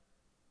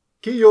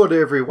Kia ora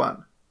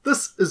everyone.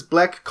 This is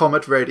Black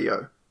Comet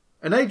Radio,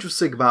 an Age of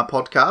Sigmar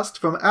podcast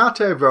from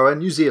Aotearoa,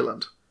 New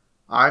Zealand.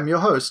 I'm your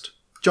host,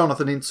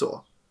 Jonathan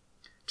Ensor.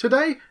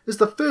 Today is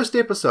the first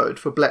episode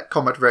for Black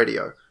Comet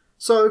Radio,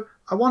 so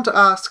I want to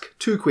ask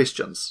two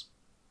questions.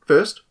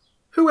 First,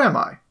 who am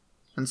I?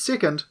 And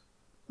second,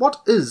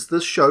 what is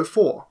this show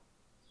for?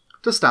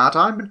 To start,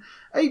 I'm an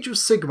Age of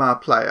Sigmar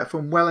player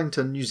from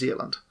Wellington, New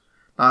Zealand.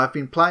 Now, I've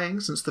been playing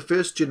since the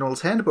first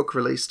General's Handbook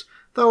released,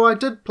 though I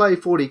did play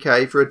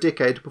 40k for a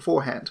decade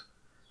beforehand.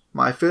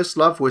 My first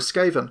love was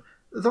Skaven,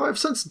 though I've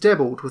since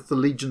dabbled with the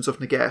Legions of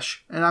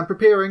Nagash, and I'm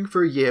preparing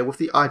for a year with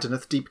the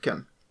Idoneth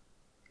Deepkin.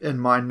 In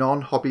my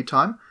non-hobby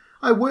time,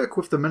 I work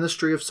with the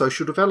Ministry of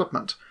Social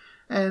Development,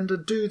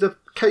 and do the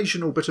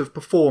occasional bit of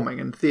performing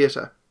in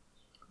theatre.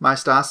 My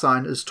star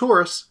sign is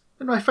Taurus,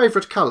 and my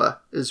favourite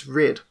colour is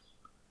red.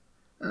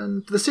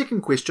 And the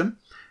second question,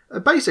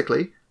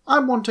 basically,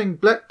 I'm wanting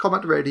Black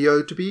Comet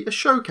Radio to be a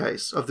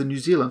showcase of the New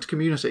Zealand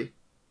community.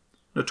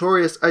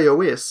 Notorious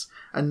AOS,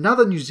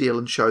 another New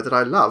Zealand show that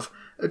I love,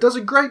 does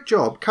a great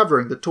job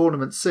covering the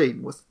tournament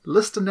scene with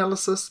list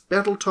analysis,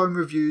 battle tome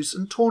reviews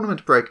and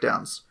tournament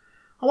breakdowns.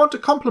 I want to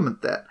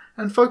complement that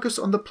and focus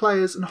on the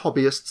players and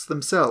hobbyists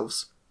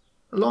themselves.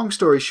 Long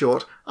story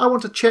short, I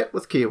want to chat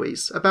with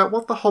Kiwis about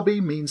what the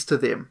hobby means to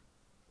them.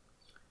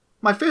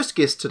 My first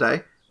guest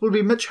today will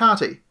be Mitch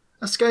Harty,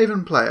 a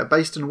Skaven player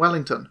based in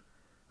Wellington.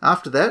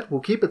 After that,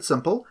 we'll keep it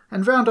simple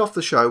and round off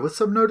the show with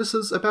some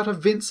notices about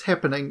events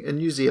happening in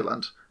New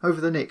Zealand over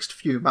the next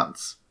few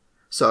months.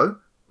 So,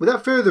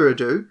 without further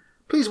ado,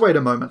 please wait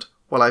a moment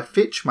while I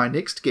fetch my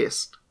next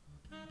guest.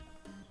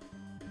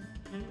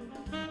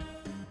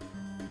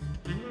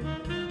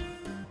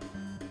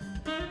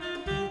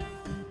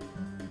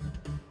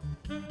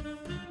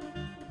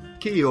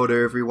 Kia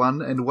ora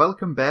everyone, and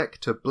welcome back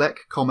to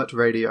Black Comet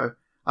Radio.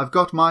 I've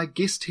got my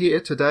guest here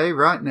today,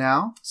 right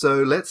now, so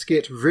let's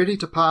get ready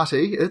to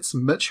party. It's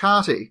Mitch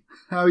Harty.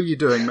 How are you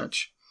doing,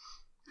 Mitch?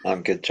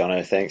 I'm good,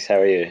 Jono, thanks. How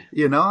are you?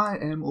 You know, I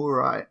am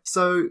alright.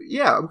 So,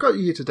 yeah, I've got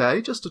you here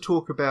today just to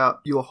talk about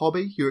your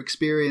hobby, your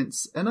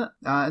experience in it,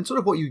 and sort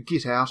of what you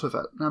get out of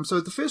it. So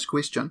the first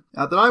question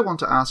that I want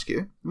to ask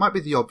you might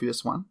be the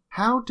obvious one.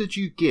 How did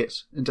you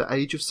get into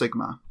Age of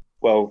Sigmar?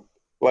 Well,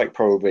 like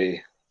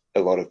probably a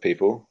lot of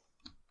people,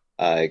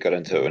 I got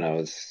into it when I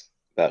was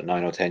about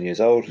 9 or 10 years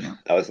old. Yeah.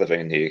 I was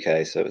living in the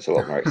UK, so it was a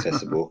lot more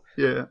accessible.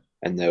 Yeah.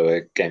 And there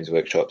were games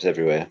workshops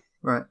everywhere.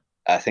 Right.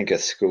 I think a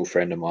school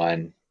friend of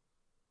mine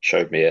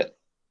showed me it,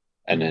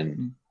 and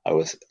then I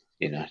was,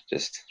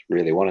 just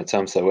really wanted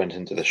some, so I went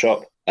into the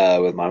shop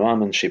with my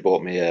mum, and she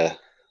bought me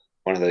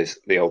one of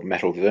the old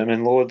metal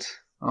vermin lords.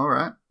 All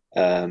right.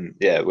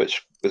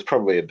 Which was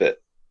probably a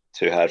bit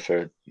too hard for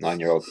a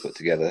 9-year-old to put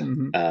together.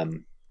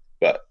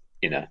 But,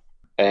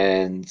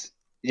 and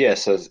yeah,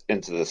 so I was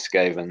into the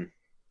Skaven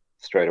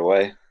straight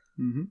away.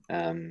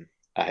 I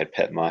had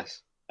pet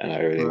mice, and I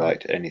really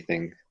liked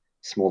anything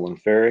small and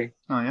furry.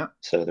 Oh, yeah.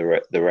 So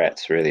the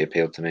rats really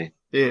appealed to me.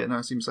 Yeah, no,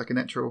 it seems like a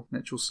natural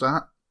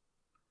start.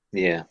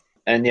 Yeah.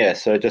 And yeah,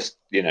 so I just,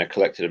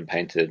 collected and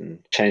painted and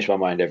changed my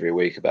mind every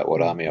week about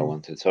what army I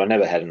wanted. So I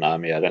never had an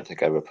army. I don't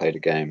think I ever played a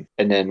game.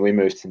 And then we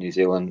moved to New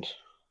Zealand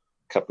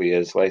a couple of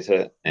years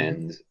later,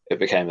 and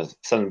it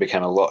suddenly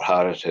became a lot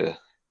harder to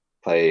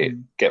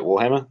get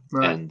Warhammer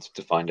and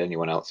to find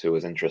anyone else who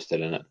was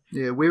interested in it.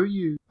 Yeah, where were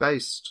you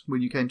based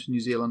when you came to New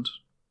Zealand?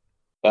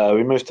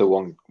 We moved to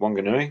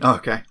Wanganui. Oh,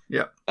 okay,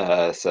 yeah.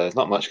 So there's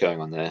not much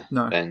going on there.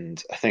 No.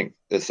 And I think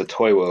the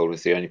Toy World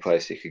was the only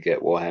place you could get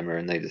Warhammer,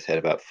 and they just had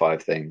about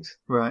 5 things.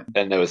 Right.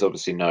 And there was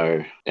obviously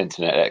no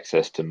internet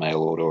access to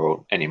mail order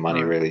or any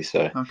money really.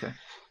 So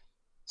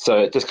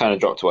it just kind of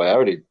dropped away.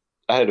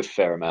 I had a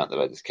fair amount that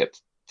I just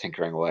kept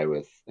tinkering away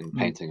with and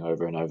painting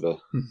over and over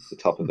the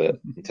top of it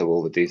until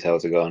all the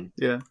details are gone.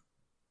 Yeah.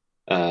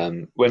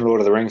 When Lord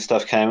of the Rings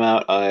stuff came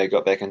out, I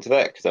got back into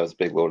that because I was a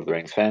big Lord of the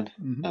Rings fan.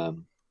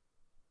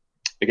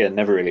 Again,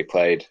 never really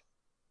played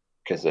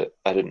because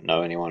I didn't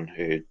know anyone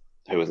who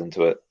was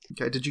into it.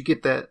 Okay, did you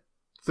get that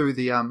through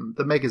the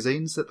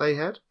magazines that they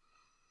had?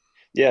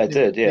 Yeah, I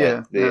did.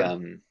 Yeah,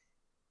 the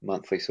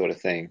monthly sort of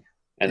thing,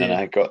 and then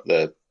I got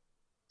the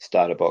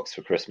starter box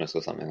for Christmas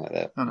or something like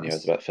that. Oh, nice. I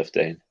was about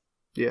 15.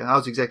 Yeah, I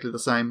was exactly the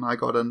same. I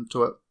got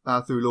into it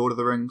through Lord of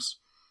the Rings,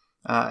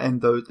 and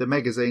the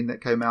magazine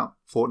that came out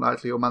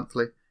fortnightly or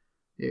monthly.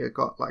 Yeah,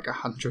 got like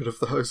 100 of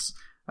those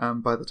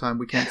by the time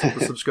we cancelled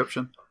the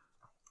subscription.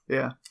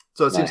 Yeah,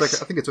 so it seems like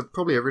I think it's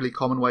probably a really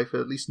common way for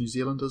at least New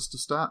Zealanders to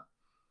start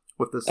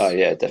with this. Oh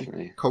yeah,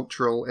 definitely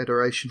cultural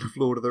adoration of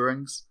Lord of the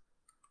Rings.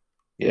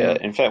 Yeah,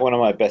 in fact, one of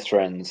my best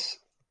friends,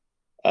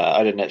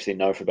 I didn't actually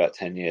know for about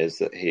 10 years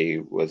that he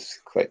was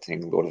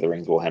collecting Lord of the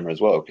Rings Warhammer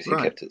as well because he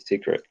kept it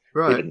secret.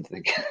 Right. He didn't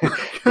think,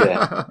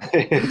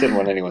 he didn't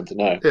want anyone to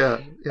know.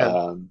 Yeah.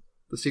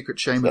 The secret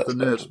shame of the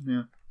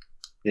nerd.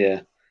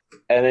 Yeah,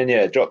 and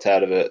then dropped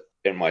out of it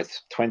in my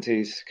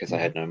 20s because I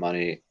had no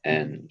money,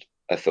 and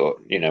I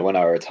thought, when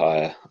I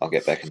retire, I'll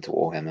get back into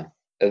Warhammer.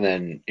 And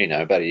then,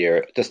 about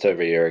just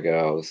over a year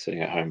ago, I was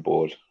sitting at home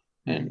bored,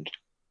 and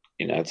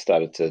I'd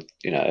started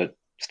to,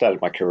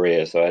 started my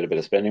career, so I had a bit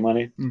of spending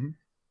money. Mm-hmm.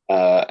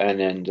 And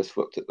then just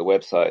looked at the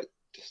website,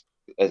 just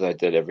as I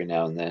did every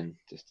now and then,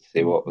 just to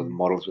see what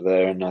models were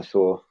there. And I was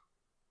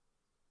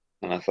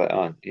like,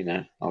 oh,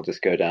 I'll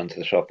just go down to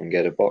the shop and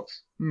get a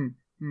box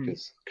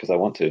because I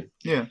want to.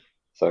 Yeah.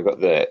 So I got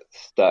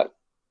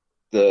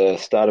the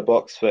starter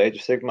box for Age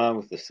of Sigmar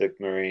with the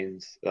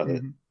Sigmarines.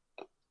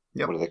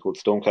 What are they called?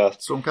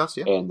 Stormcast. Stormcast,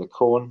 yeah. And the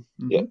Khorne.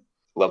 Yeah,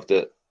 loved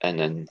it. And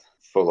then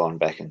full on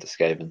back into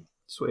Skaven.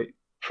 Sweet.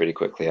 Pretty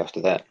quickly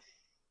after that.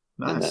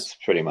 Nice. And that's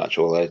pretty much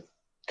all I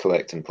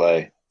collect and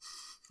play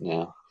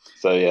now.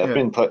 So yeah, I've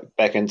been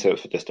back into it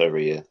for just over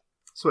a year.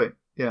 Sweet,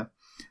 yeah.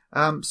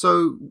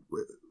 So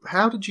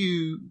how did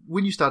you,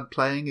 when you started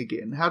playing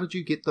again, how did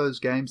you get those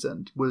games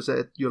in? Was it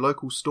at your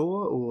local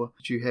store, or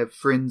did you have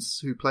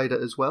friends who played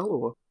it as well?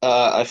 Or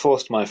I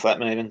forced my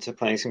flatmate into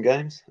playing some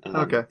games.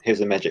 Okay. He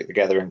was a Magic the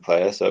Gathering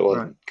player, so it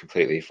wasn't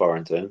completely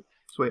foreign to him.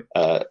 Sweet.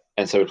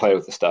 And so we played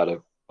with the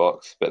starter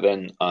box, but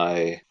then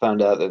I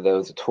found out that there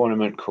was a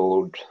tournament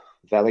called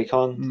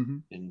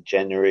ValleyCon in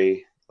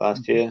January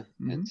last year,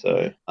 and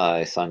so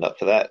I signed up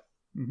for that.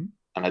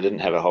 And I didn't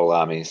have a whole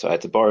army, so I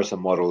had to borrow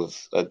some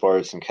models. I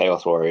borrowed some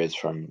Chaos Warriors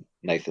from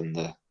Nathan,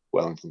 the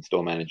Wellington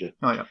store manager.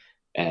 Oh, yeah.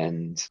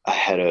 And I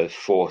had a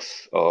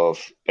force of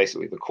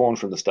basically the Khorne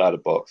from the starter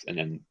box and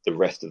then the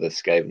rest of the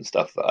Skaven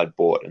stuff that I'd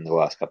bought in the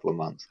last couple of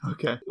months.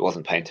 Okay. It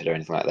wasn't painted or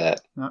anything like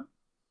that. No.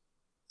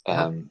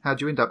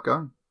 How'd you end up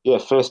going? Yeah,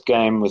 first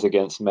game was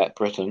against Matt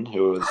Britton,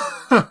 who was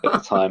at the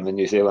time the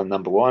New Zealand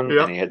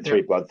 #1, and he had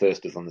 3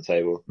 Bloodthirsters on the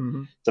table.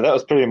 So that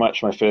was pretty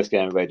much my first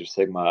game of Age of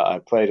Sigmar. I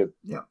played a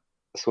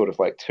sort of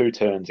like 2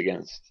 turns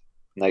against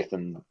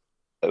Nathan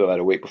about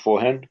a week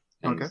beforehand.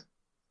 And,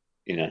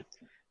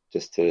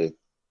 just to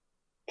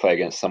play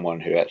against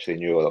someone who actually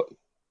knew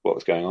what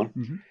was going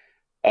on.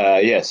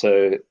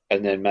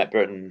 And then Matt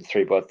Britton,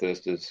 3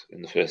 Bloodthirsters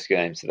in the first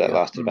game, so that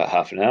lasted about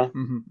half an hour.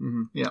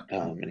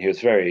 And he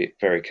was very,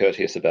 very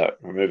courteous about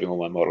removing all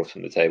my models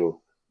from the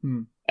table,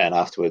 and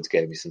afterwards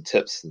gave me some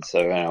tips. And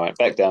so I went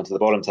back down to the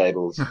bottom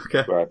tables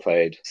where I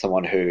played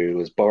someone who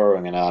was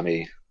borrowing an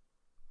army,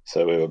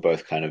 so we were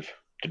both kind of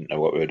didn't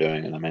know what we were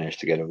doing, and I managed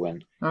to get a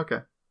win. Okay.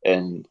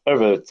 And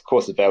over the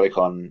course of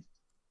ValleyCon,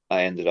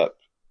 I ended up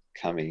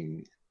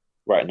coming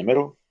right in the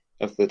middle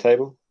of the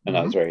table, and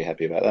I was very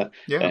happy about that.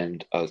 Yeah.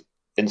 And I was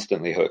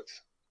instantly hooked.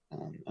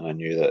 And I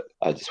knew that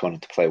I just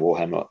wanted to play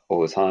Warhammer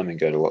all the time and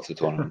go to lots of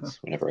tournaments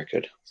whenever I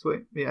could.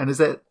 Sweet. Yeah. And is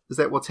that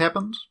what's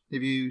happened?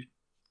 Have you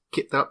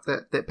kept up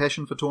that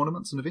passion for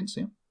tournaments and events?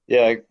 Yeah.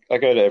 Yeah, I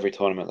go to every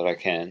tournament that I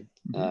can.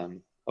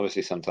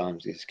 Obviously,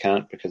 sometimes you just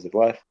can't because of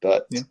life.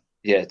 But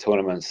yeah,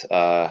 tournaments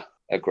are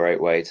a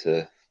great way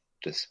to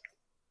just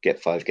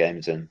get 5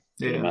 games in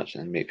pretty much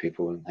and meet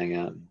people and hang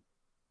out.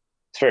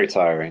 It's very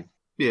tiring.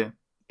 Yeah.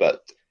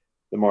 But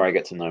the more I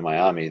get to know my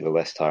army, the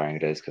less tiring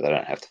it is because I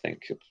don't have to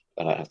think.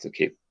 I don't have to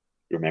keep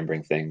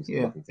remembering things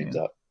and looking things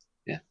up.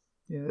 Yeah.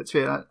 Yeah, that's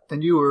fair.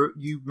 And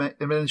you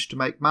managed to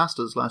make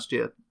Masters last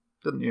year,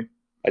 didn't you?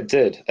 I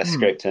did. I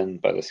scraped in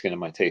by the skin of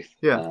my teeth.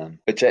 Yeah.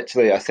 Which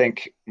actually, I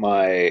think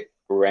my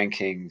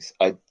rankings,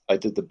 I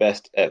did the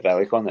best at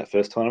ValleyCon, that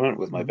first tournament,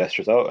 with my best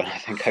result, and I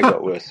think I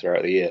got worse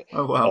throughout the year.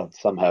 Oh, wow.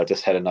 Somehow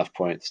just had enough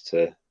points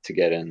to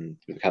get in,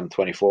 to become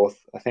 24th,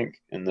 I think,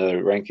 in the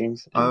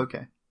rankings. Oh, okay.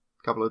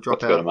 A couple of dropouts.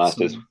 To go to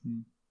Masters.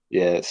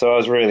 Yeah, so I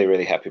was really,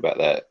 really happy about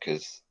that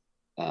because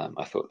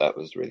I thought that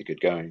was really good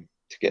going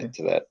to get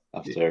to that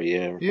after a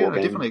year. Yeah,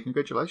 definitely.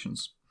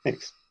 Congratulations.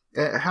 Thanks.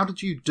 How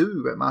did you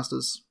do at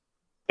Masters?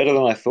 Better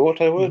than I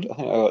thought I would. I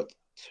think I got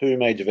 2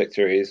 major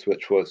victories,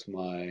 which was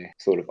my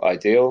sort of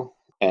ideal.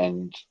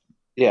 And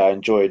yeah, I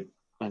enjoyed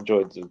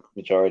the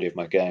majority of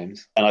my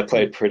games, and I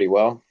played pretty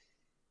well.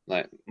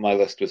 Like, my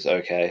list was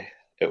okay.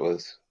 It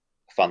was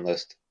a fun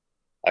list.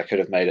 I could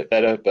have made it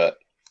better, but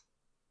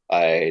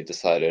I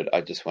decided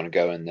I just want to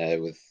go in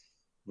there with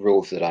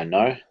rules that I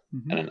know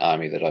and an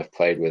army that I've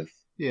played with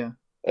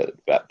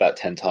about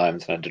 10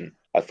 times, and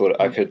I thought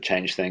I could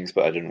change things,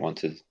 but I didn't want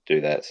to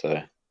do that.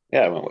 So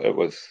yeah, it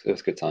was a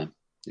good time.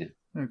 Yeah.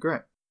 Oh,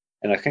 great.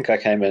 And I think I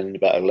came in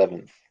about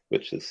 11th,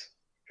 which is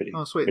pretty.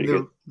 Oh, sweet.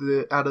 Pretty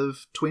good. Out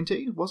of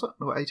 20, was it,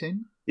 or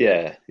 18?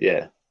 Yeah.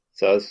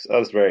 So I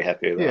was very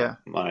happy about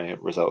my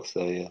results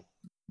there. Yeah.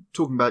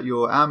 Talking about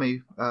your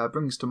army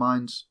brings to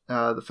mind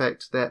the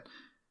fact that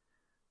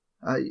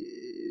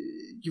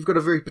you've got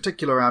a very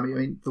particular army. I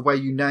mean, the way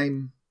you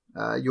name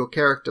your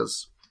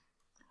characters.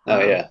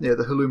 Yeah,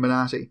 the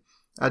Illuminati.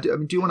 Do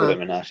you want to?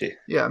 Illuminati.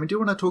 Yeah, do you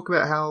want to talk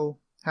about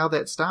how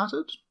that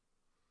started?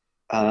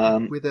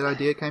 Where that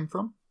idea came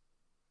from?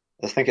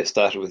 I think it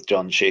started with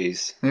John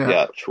Cheese, the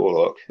Arch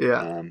Warlock.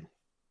 Yeah.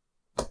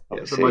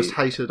 The most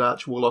hated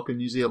Arch Warlock in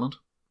New Zealand.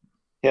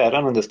 Yeah, I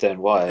don't understand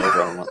why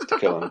everyone wants to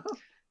kill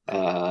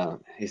him.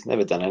 He's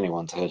never done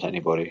anyone to hurt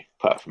anybody,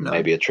 apart from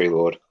maybe a Tree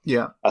Lord.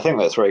 Yeah. I think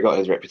that's where he got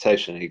his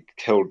reputation. He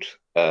killed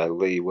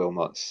Lee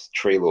Wilmot's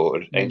Tree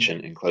Lord,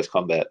 Ancient, in close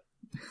combat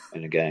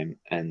in a game,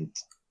 and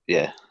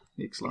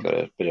excellent. He got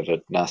a bit of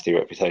a nasty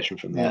reputation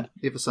from that.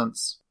 Ever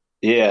since.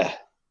 Yeah.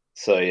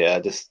 So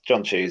just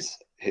John Cheese.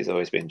 He's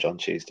always been John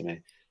Cheese to me.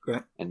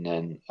 Great. And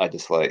then I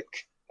just I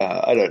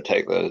don't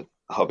take the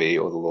hobby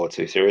or the lore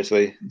too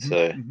seriously.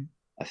 So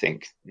I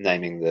think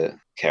naming the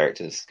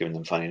characters, giving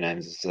them funny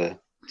names is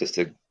just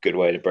a good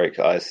way to break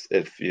ice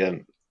if you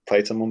haven't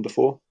played someone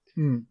before.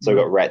 So I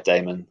got Rat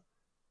Damon,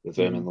 the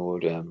Vermin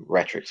Lord,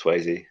 Ratrick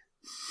Swayze,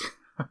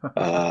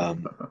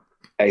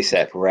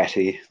 ASAP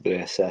Ratty, the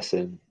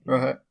assassin.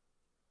 Right.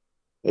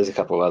 There's a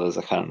couple of others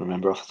I can't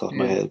remember off the top of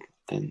my head.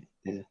 And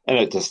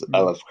it just, I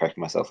love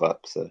cracking myself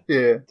up. So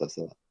that's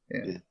that.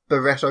 Yeah.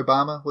 Barack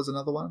Obama was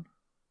another one.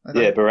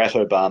 Yeah, Barack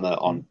Obama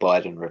on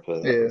Biden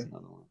Ripper. That was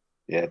another one.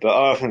 Yeah, but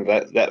often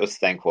that was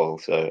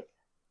Thankwall. So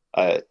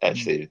I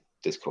actually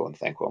just call him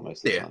Thankwall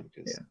most of the time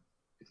because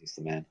he's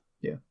the man.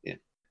 Yeah. Yeah.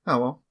 Oh,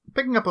 well.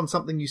 Picking up on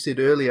something you said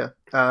earlier,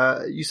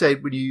 you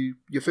said when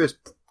your first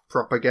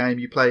proper game,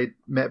 you played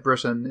Matt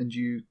Britton and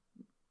you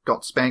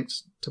got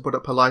spanked, to put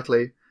it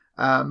politely,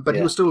 but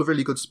he was still a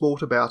really good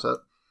sport about it.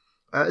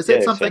 Is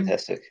that something?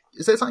 Fantastic.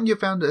 Is that something you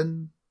found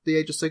in the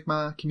Age of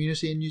Sigmar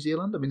community in New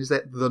Zealand? I mean, is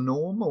that the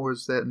norm or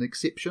is that an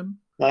exception?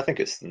 No, I think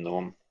it's the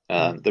norm.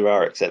 There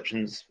are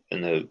exceptions,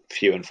 and they're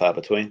few and far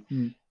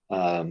between.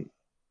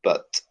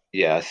 But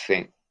yeah, I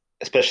think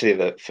especially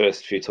the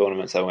first few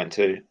tournaments I went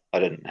to, I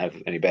didn't have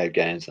any bad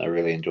games, and I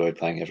really enjoyed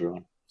playing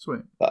everyone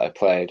that I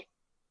played.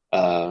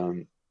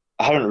 I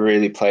haven't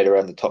really played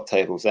around the top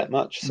tables that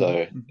much,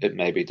 so it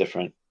may be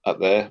different up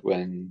there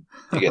when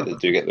you get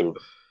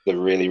the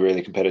really,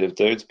 really competitive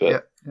dudes.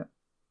 But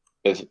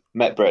if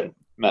Matt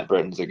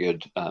Britton's a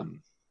good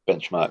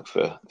benchmark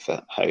for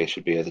how you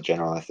should be as a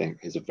general. I think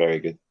he's a very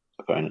good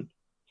opponent.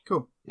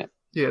 Cool. Yeah.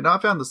 Yeah, no, I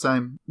found the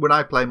same. When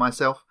I play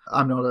myself,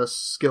 I'm not a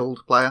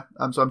skilled player,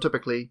 so I'm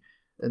typically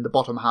in the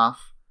bottom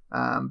half,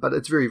 but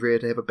it's very rare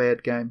to have a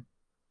bad game,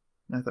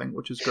 I think,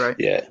 which is great.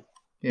 Yeah,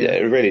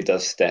 it really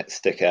does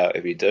stick out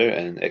if you do,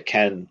 and it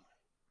can,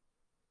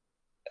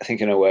 I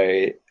think in a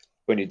way,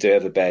 when you do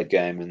have a bad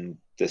game in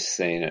this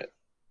scene, it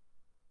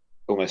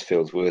almost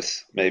feels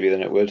worse maybe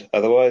than it would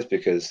otherwise,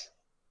 because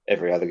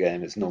every other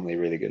game is normally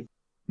really good.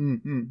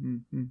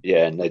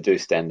 Yeah, and they do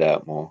stand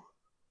out more.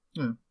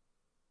 Yeah.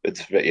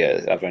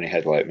 I've only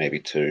had maybe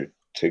two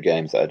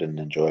games that I didn't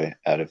enjoy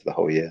out of the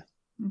whole year.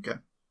 Okay,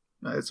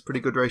 no, it's a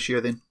pretty good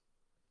ratio then.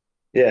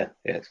 Yeah,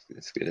 it's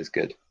good. It's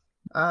good.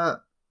 I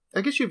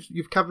guess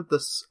you've covered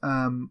this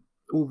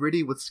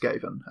already with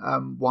Skaven.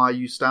 Why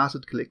you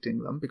started collecting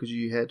them, because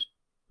you had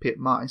pet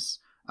mice.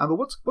 But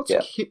what's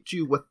kept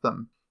you with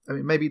them? I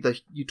mean, maybe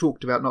you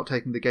talked about not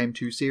taking the game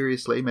too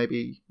seriously.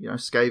 Maybe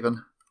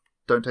Skaven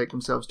don't take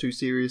themselves too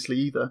seriously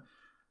either.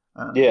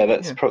 I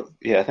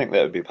think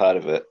that would be part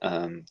of it.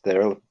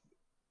 They're a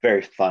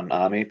very fun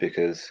army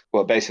because,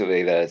 well,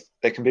 basically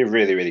they can be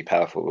really, really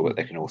powerful, but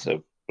they can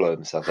also blow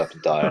themselves up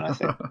and die.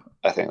 And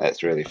I think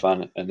that's really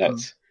fun, and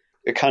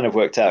it kind of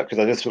worked out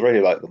because I just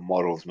really like the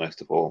models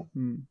most of all.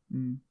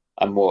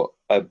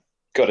 I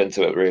got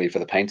into it really for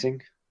the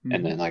painting,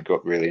 and then I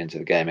got really into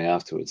the gaming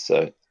afterwards.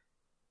 So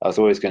I was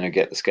always going to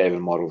get the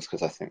Skaven models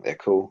because I think they're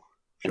cool.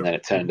 Sure. And then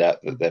it turned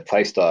out that their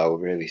play style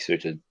really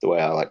suited the way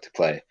I like to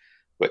play,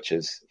 which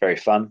is very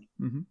fun.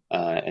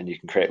 And you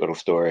can create little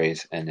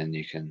stories, and then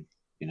you can,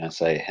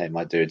 say, hey,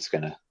 my dude's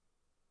going to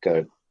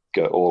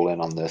go all in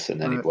on this,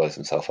 and then he blows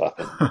himself up.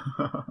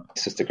 And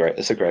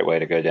it's a great way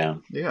to go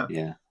down. Yeah.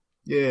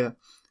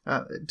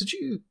 Did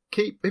you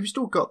have you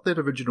still got that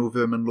original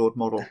Vermin Lord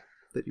model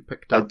that you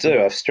picked up? I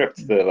do. I've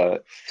stripped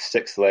the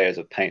 6 layers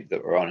of paint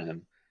that were on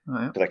him,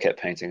 because I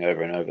kept painting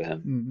over and over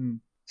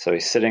him. So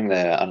he's sitting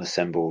there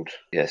unassembled,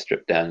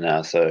 stripped down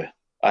now. So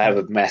I have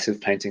a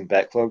massive painting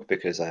backlog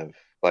because I have,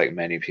 like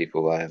many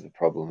people, I have a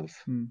problem of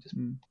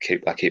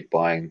I keep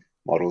buying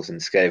models in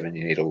Skaven.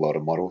 You need a lot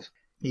of models.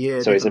 Yeah. So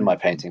definitely. he's in my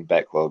painting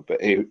backlog,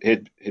 but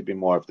he'd be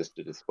more of just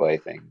a display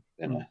thing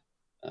than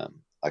I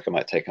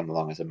might take him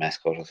along as a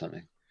mascot or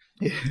something.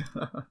 Yeah,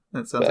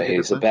 that sounds like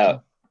he's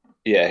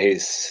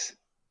he's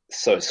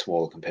so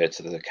small compared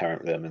to the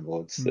current Vermin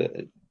Lords that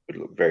it would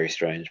look very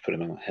strange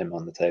putting him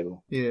on the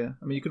table. Yeah,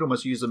 I mean, you could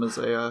almost use him as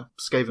a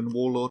Skaven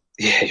warlord.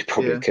 Yeah, you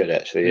probably could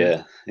actually.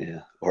 Yeah,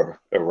 or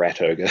a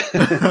rat ogre.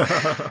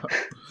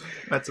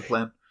 That's a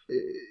plan.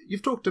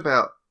 You've talked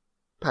about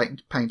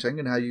painting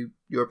and how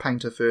you're a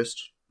painter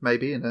first,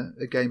 maybe, and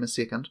a gamer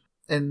second.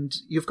 And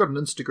you've got an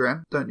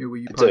Instagram, don't you, where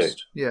you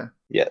post? Yeah,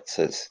 it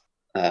says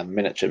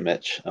Miniature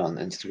Mitch on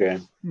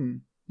Instagram.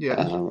 Yeah,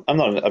 I'm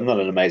not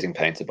an amazing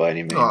painter by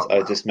any means.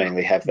 I just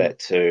mainly have that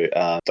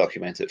to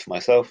document it for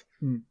myself,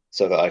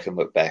 so that I can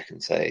look back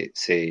and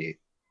see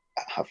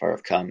how far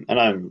I've come. And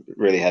I'm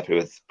really happy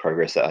with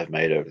progress that I've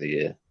made over the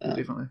year.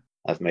 Definitely,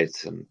 I've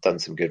done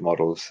some good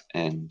models,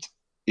 and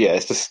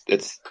it's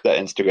that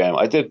Instagram.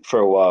 I did for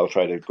a while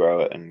try to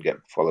grow it and get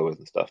followers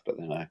and stuff, but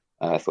then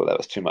I thought that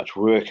was too much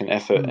work and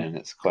effort, and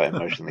it's quite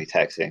emotionally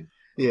taxing.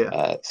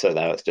 Yeah. So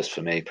now it's just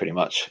for me, pretty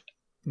much.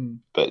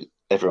 But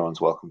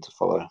everyone's welcome to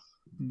follow.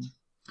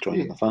 Join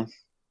in the fun.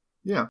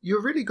 Yeah, you're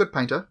a really good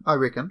painter, I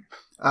reckon.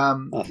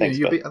 Thanks, I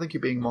think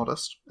you're being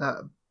modest.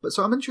 But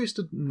so I'm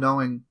interested in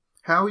knowing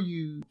how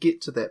you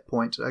get to that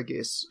point, I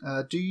guess.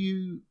 Do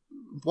you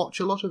watch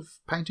a lot of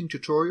painting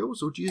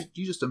tutorials, or do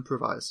you just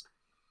improvise?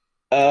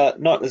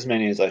 Not as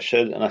many as I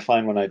should, and I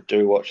find when I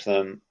do watch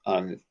them,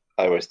 I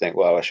always think,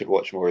 well, I should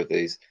watch more of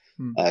these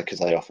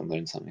because I often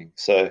learn something.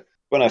 So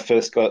when I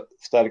first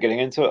started getting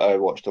into it, I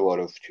watched a lot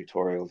of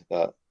tutorials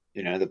about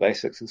the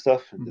basics and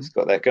stuff, and just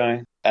got that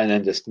going, and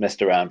then just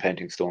messed around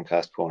painting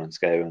Stormcast, Khorne, and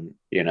Skaven.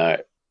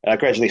 And I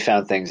gradually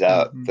found things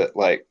out that,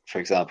 like, for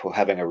example,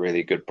 having a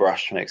really good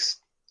brush makes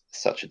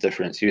such a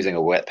difference. Using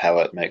a wet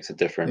palette makes a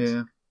difference.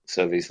 Yeah.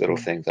 So these little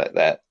things like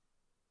that.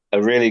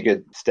 A really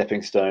good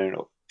stepping stone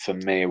for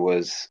me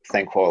was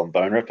Thanquol and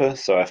Bone Ripper.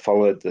 So I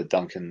followed the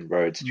Duncan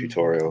Rhodes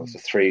tutorial. So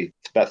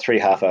about 3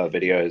 half-hour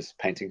videos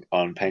painting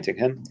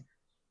him.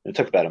 It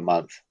took about a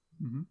month.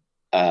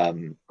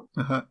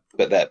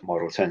 But that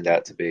model turned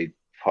out to be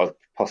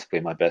possibly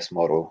my best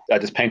model. I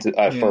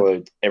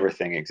followed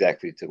everything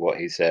exactly to what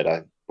he said.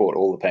 I bought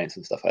all the paints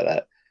and stuff like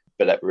that.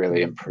 But that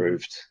really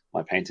improved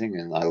my painting,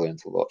 and I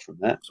learned a lot from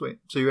that. Sweet.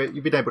 So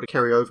you've been able to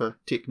carry over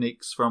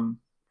techniques from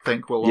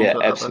Thanquol Yeah,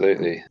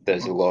 absolutely.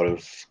 There's a lot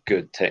of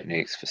good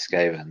techniques for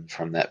Skaven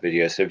from that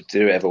video. So if you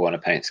do ever want to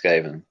paint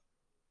Skaven,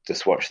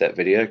 just watch that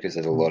video because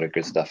there's a lot of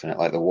good stuff in it,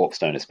 like the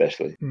Warpstone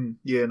especially.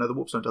 Yeah, no, the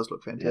Warpstone does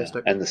look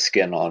fantastic. Yeah. And the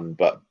skin on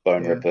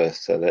Bone Ripper,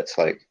 so that's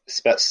like it's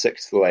about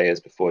 6 layers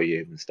before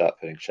you even start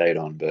putting shade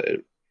on.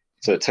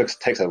 So it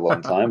takes a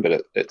long time,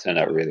 but it turned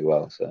out really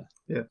well. So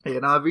yeah.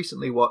 And I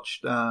recently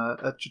watched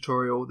a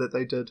tutorial that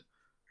they did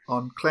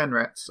on Clan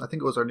Rats. I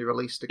think it was only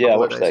released a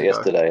couple of days ago. I watched that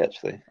yesterday,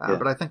 actually.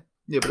 But I think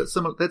but it's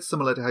similar. That's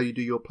similar to how you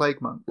do your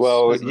Plague Monks.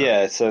 Well,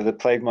 yeah. So the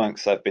Plague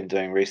Monks I've been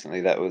doing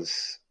recently, that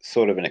was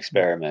sort of an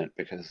experiment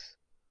because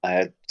I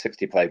had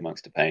 60 Plague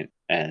Monks to paint,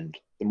 and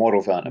the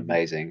models aren't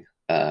amazing.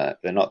 They're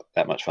not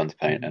that much fun to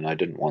paint, and I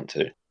didn't want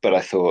to. But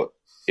I thought,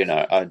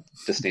 I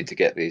just need to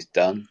get these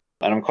done.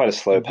 And I'm quite a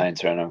slow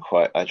painter, and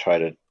I try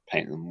to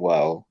paint them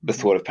well. The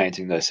thought of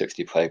painting those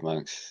 60 Plague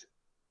Monks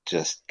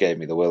just gave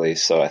me the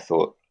willies, so I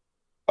thought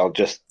I'll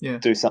just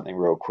do something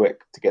real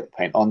quick to get the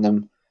paint on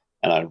them,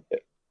 and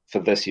for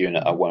this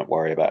unit, I won't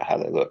worry about how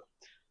they look.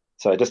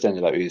 So I just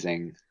ended up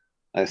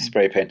I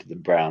spray painted them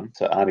brown,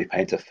 so Army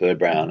Painter Fur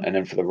Brown, and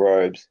then for the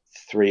robes,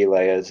 3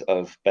 layers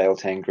of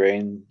Baletan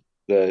Green,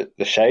 the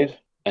shade,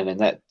 and then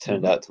that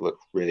turned out to look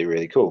really,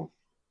 really cool.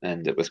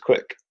 And it was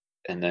quick.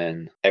 And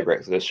then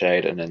Abrax the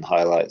shade, and then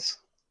highlights,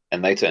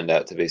 and they turned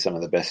out to be some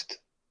of the best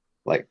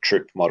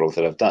troop models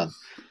that I've done.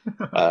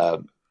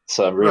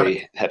 So I'm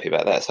really happy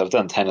about that. So I've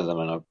done 10 of them,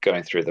 and I'm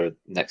going through the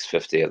next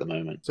 50 at the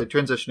moment. So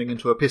transitioning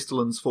into a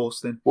Pestilence force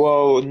then?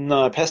 Well,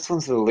 no,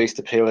 Pestilence are the least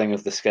appealing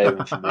of the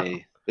Skaven for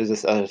me. I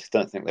just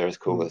don't think they're as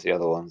cool as the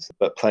other ones.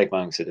 But Plague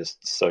Monks are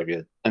just so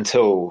good.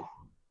 Until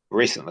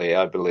recently,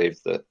 I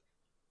believed that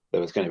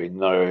there was going to be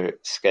no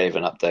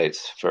Skaven updates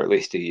for at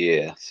least a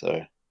year.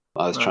 So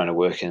I was trying to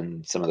work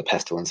in some of the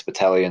Pestilence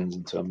battalions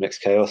into a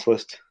mixed chaos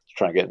list to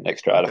try and get an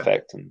extra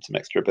artifact and some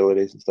extra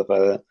abilities and stuff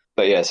like that.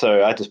 But yeah,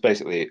 so I just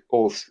basically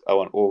I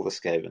want all the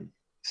Skaven.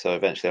 So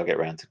eventually I'll get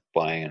around to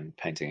buying and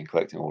painting and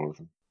collecting all of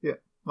them. Yeah.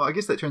 Well, I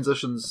guess that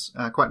transitions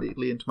quite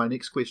neatly into my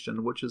next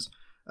question, which is,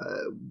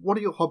 what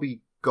are your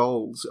hobby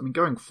goals? I mean,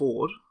 going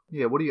forward,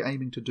 what are you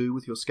aiming to do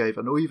with your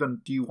Skaven? Or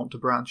even do you want to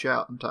branch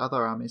out into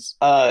other armies?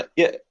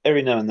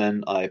 Every now and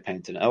then I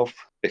paint an elf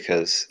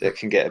because it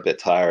can get a bit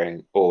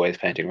tiring always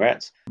painting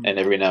rats. And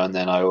every now and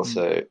then I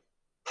also,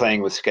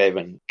 playing with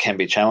Skaven can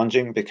be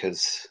challenging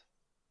because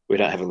we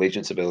don't have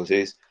allegiance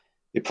abilities.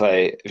 If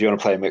you want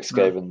to play mixed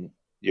Skaven,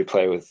 you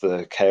play with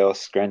the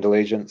Chaos Grand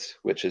Allegiance,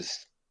 which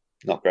is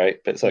not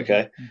great, but it's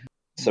okay.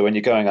 So when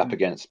you're going up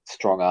against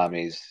strong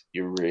armies,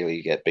 you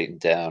really get beaten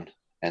down.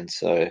 And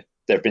so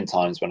there have been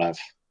times when I've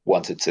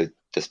wanted to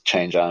just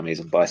change armies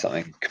and buy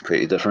something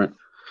completely different,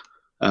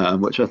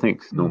 which I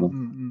think is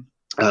normal.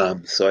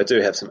 So I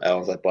do have some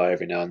elves I buy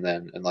every now and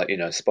then,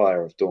 and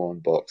Spire of Dawn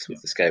box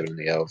with the Skaven and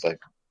the elves. I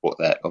bought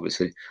that,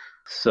 obviously.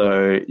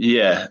 So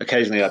yeah,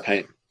 occasionally I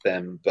paint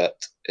them, but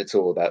it's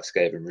all about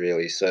Skaven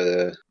really. So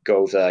the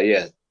goals are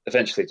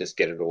eventually just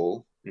get it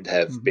all and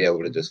be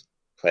able to just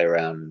play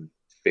around and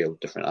field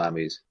different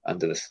armies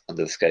under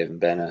the Skaven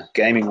banner.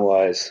 Gaming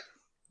wise,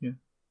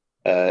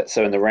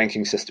 so in the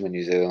ranking system in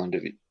New Zealand,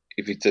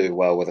 if you do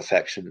well with a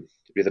faction,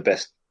 if you're the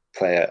best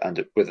player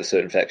with a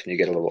certain faction, you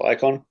get a little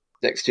icon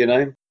next to your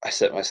name. I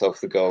set myself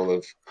the goal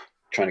of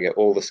trying to get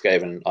all the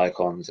Skaven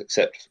icons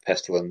except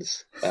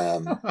Pestilence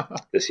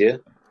this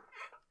year.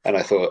 And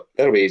I thought,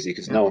 that'll be easy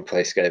because no one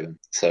plays Skaven.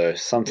 So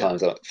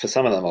sometimes, for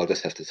some of them, I'll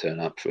just have to turn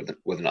up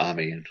with an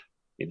army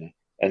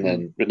and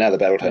then, but now the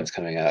Battletone's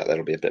coming out,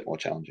 that'll be a bit more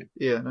challenging.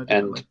 Yeah, no,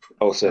 definitely. And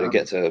also to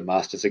get to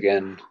Masters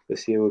again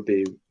this year would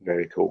be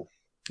very cool.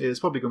 Yeah,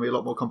 there's probably going to be a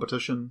lot more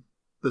competition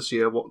this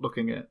year,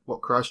 looking at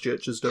what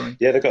Christchurch is doing.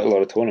 Yeah, they've got a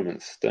lot of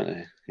tournaments, don't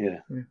they? Yeah.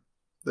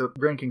 The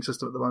ranking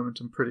system at the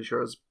moment, I'm pretty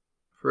sure, is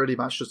pretty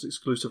much just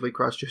exclusively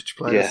Christchurch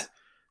players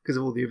because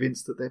of all the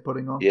events that they're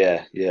putting on.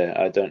 Yeah,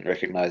 I don't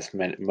recognise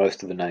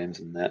most of the names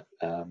in that,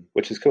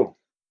 which is cool.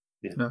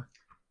 No.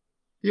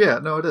 Yeah,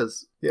 no, it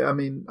is. Yeah, I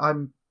mean,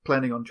 I'm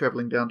planning on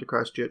travelling down to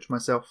Christchurch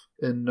myself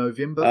in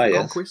November for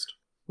Conquest,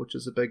 which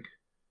is a big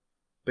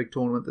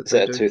tournament that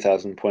they do. Is that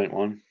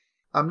 2000.1?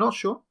 I'm not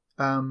sure.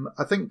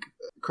 I think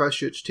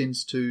Christchurch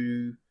tends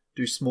to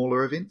do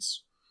smaller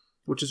events,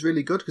 which is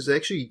really good because it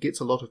actually gets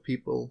a lot of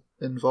people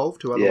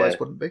involved who otherwise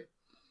wouldn't be.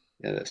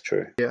 Yeah, that's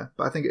true. Yeah,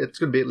 but I think it's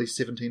going to be at least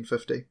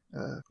 1750.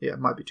 It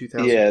might be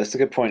 2000. Yeah, that's a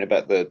good point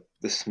about the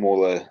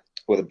smaller,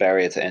 or the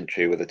barrier to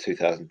entry with a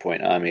 2,000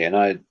 point army. And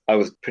I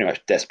was pretty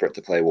much desperate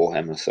to play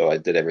Warhammer, so I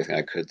did everything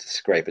I could to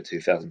scrape a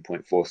 2,000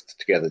 point force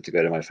together to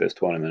go to my first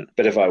tournament.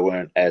 But if I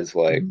weren't as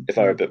if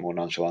I were a bit more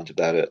nonchalant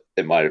about it,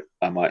 I might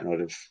not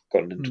have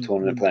gotten into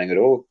tournament playing at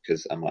all,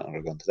 because I might not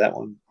have gone to that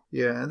one.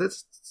 Yeah, and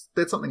that's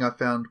something I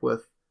found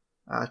with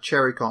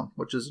CherryCon,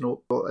 which is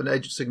an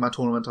Age of Sigmar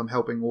tournament I'm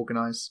helping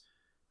organise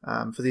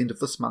for the end of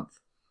this month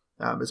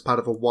as part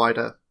of a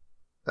wider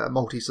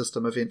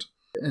multi-system event.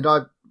 And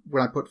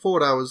when I put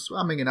forward, I was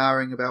umming and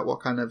ahhing about what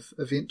kind of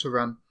event to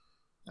run,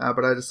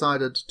 but I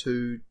decided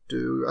to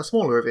do a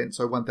smaller event,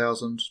 so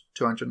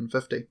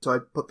 1,250. So I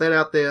put that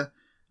out there.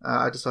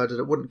 I decided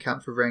it wouldn't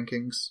count for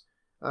rankings,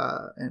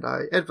 and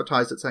I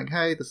advertised it saying,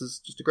 hey, this is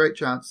just a great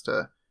chance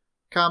to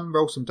come,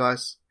 roll some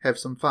dice, have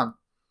some fun.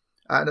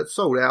 And it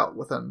sold out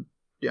within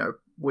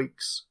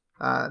weeks.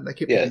 And they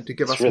kept needing to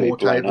give us really more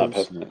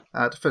tables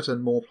up, to fit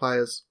in more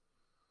players.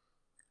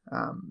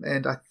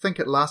 And I think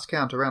at last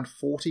count, around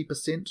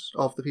 40%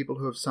 of the people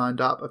who have signed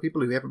up are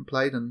people who haven't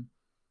played in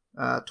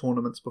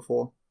tournaments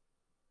before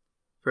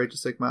for Age of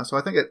Sigmar. So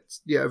I think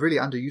it's a really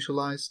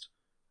underutilized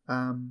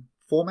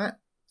format.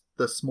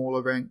 The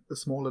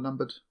smaller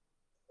numbered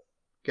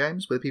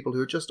games, where people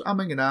who are just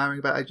umming and ahhing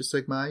about Age of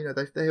Sigmar,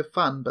 they have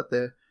fun, but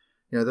they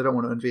don't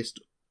want to invest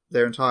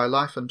their entire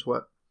life into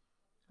it.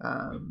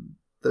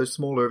 Those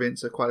smaller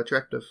events are quite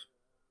attractive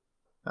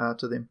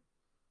to them.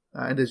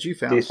 And as you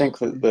found... Do you think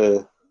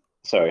that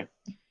Sorry?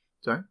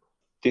 Sorry?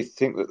 Do you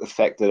think that the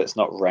fact that it's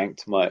not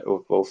ranked might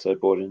have also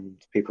brought in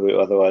people who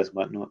otherwise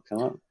might not come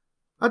up?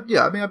 I'd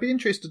be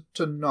interested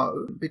to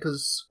know,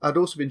 because I'd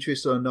also be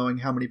interested in knowing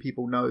how many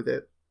people know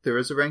that there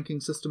is a ranking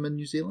system in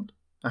New Zealand.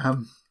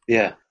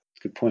 Yeah,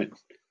 good point.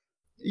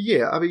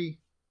 Yeah, I mean...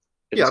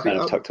 It's kind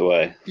of tucked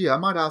away. Yeah, I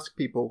might ask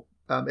people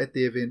at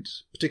the event,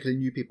 particularly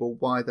new people,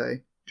 why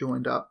they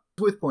joined up.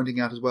 It's worth pointing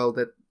out as well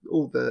that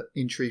all the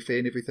entry fee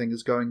and everything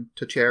is going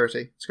to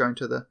charity. It's going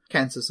to the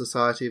Cancer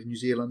Society of New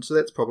Zealand, so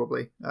that's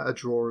probably a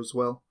draw as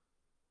well,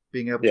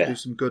 being able to do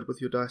some good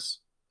with your dice.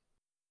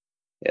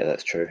 Yeah,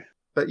 that's true.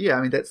 But yeah,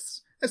 I mean,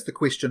 that's the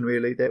question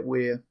really that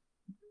we're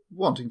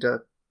wanting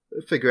to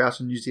figure out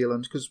in New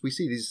Zealand, because we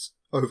see these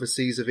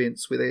overseas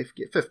events where they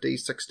get 50,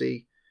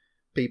 60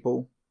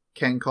 people.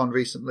 CanCon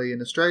recently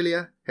in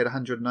Australia had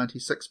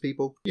 196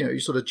 people. You're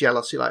sort of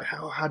jealous. You're like,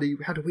 how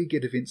do we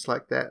get events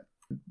like that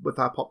with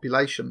our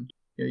population?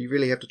 You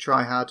really have to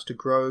try hard to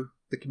grow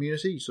the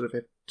community. You sort of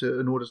have to,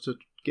 in order to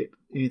get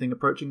anything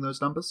approaching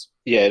those numbers.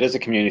 Yeah, it is a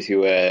community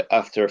where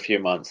after a few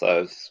months I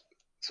was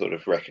sort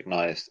of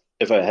recognised.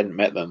 If I hadn't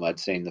met them, I'd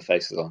seen the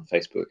faces on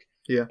Facebook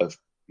of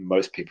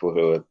most people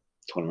who are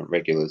tournament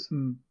regulars.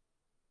 And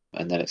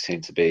then it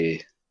seemed to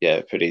be,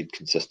 a pretty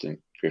consistent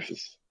group of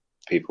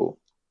people.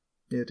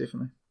 Yeah,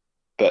 definitely.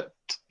 But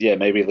yeah,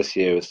 maybe this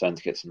year we're starting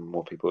to get some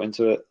more people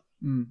into it.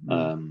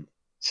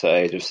 So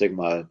Age of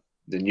Sigmar,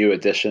 the new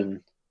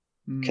edition,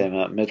 came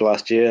out mid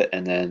last year,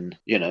 and then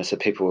so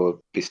people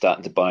will be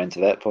starting to buy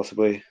into that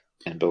possibly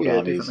and build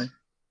armies.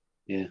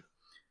 Definitely.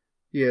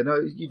 Yeah, no,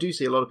 you do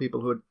see a lot of people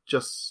who are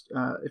just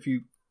if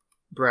you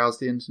browse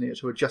the internet,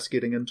 who are just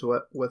getting into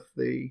it with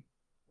the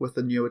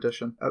new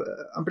edition.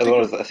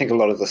 I think a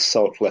lot of the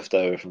salt left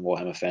over from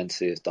Warhammer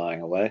Fantasy is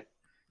dying away.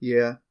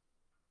 Yeah,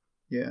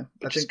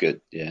 which is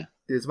good. Yeah,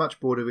 there's much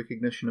broader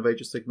recognition of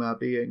Age of Sigmar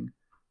being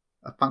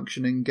a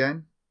functioning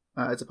game,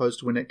 as opposed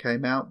to when it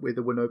came out, where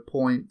there were no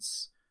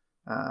points.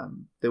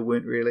 There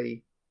weren't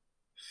really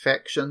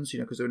factions,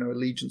 because there were no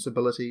allegiance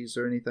abilities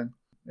or anything.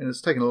 And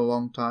it's taken a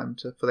long time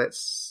for that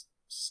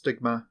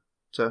stigma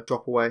to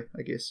drop away,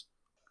 I guess.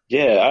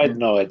 Yeah, I had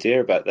no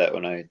idea about that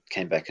when I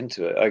came back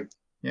into it.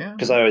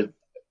 Because I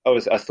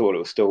thought it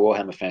was still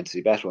Warhammer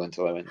Fantasy Battle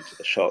until I went into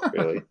the shop,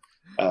 really.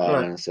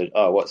 Right. And I said,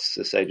 "Oh, what's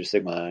this Age of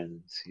Sigmar?"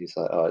 And he's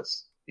like, "Oh,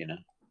 it's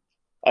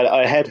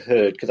I had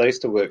heard, because I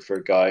used to work for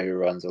a guy who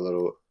runs a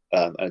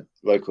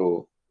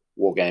local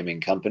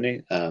wargaming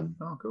company.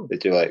 Cool. They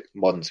do like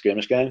modern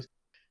skirmish games,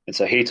 and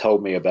so he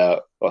told me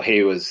about. Well,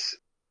 he was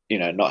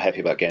not happy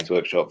about Games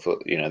Workshop for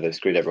they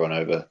screwed everyone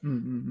over,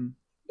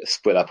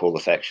 split up all the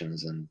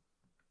factions and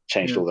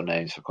changed all the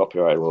names for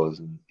copyright laws,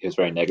 and he was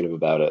very negative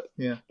about it.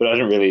 Yeah. But I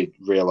didn't really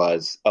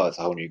realize, it's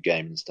a whole new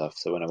game and stuff.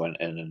 So when I went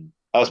in, and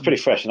I was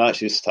pretty fresh, and I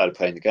actually just started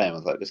playing the game. I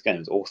was like, this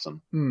game is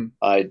awesome.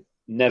 I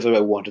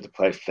never wanted to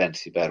play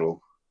Fantasy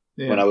Battle.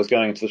 Yeah. When I was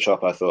going into the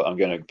shop, I thought, I'm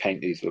going to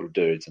paint these little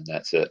dudes, and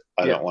that's it.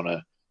 I don't want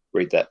to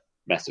read that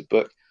massive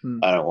book.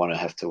 I don't want to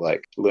have to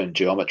learn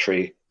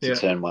geometry to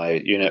turn my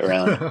unit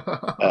around.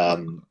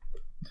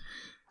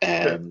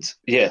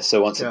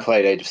 So once I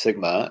played Age of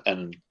Sigmar,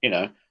 and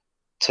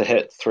to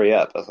hit 3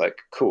 up, I was like,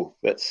 cool,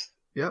 that's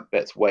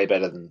way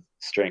better than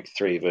strength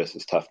 3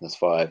 versus toughness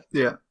 5.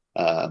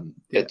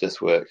 It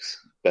just works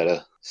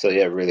better. So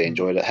really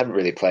enjoyed it. Haven't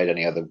really played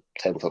any other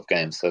tabletop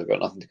games, so I've got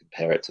nothing to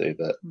compare it to.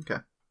 But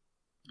okay.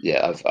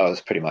 yeah, I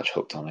was pretty much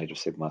hooked on Age of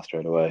Sigmar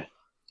straight away.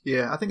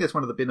 Yeah, I think that's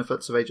one of the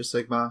benefits of Age of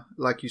Sigmar.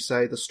 Like you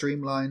say, the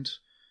streamlined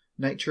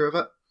nature of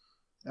it.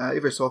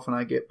 Every so often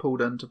I get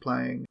pulled into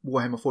playing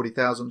Warhammer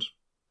 40,000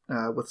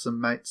 with some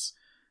mates.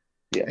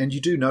 Yeah. And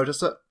you do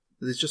notice it.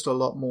 There's just a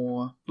lot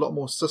more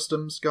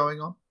systems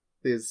going on.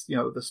 There's,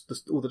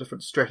 all the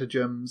different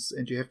stratagems,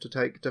 and you have to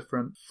take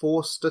different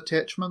forced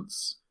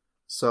attachments.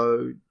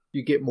 So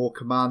you get more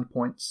command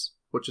points,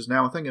 which is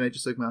now a thing in Age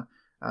of Sigmar.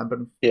 But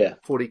in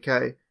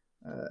 40k,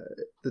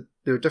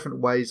 there are different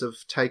ways of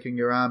taking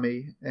your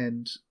army,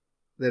 and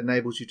that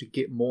enables you to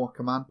get more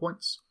command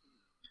points.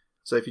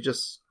 So if you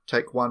just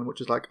take one,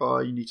 which is like,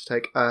 you need to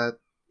take a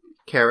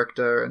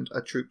character and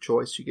a troop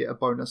choice, you get a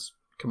bonus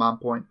command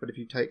point. But if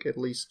you take at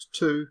least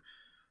 2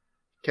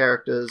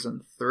 characters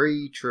and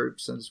 3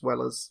 troops, as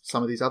well as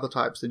some of these other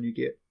types, then you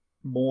get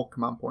more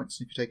command points.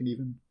 And if you take an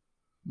even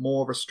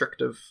more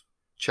restrictive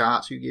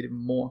chart, you get even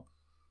more.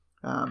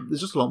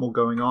 There's just a lot more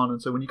going on.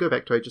 And so when you go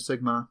back to Age of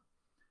Sigmar,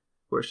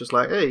 where it's just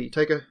like, hey,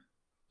 take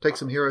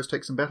some heroes,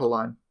 take some battle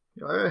line.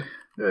 You're like,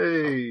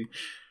 hey,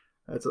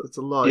 it's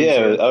a lot.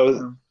 Yeah,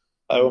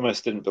 I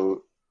almost didn't believe.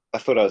 I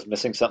thought I was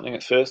missing something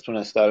at first when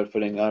I started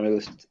putting army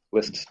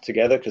lists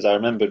together, because I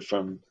remembered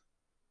from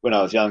when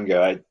I was younger,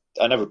 I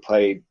never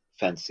played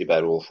Fantasy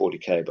Battle or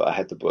 40k, but I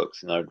had the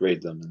books and I would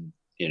read them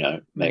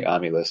and make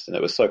army lists, and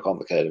it was so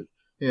complicated.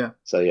 Yeah.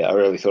 So yeah, I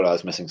really thought I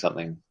was missing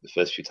something the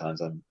first few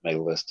times I made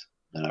a list,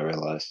 and I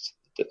realised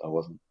that I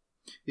wasn't.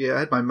 Yeah, I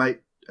had my mate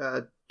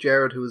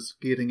Jared, who was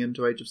getting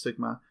into Age of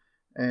Sigmar,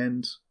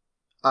 and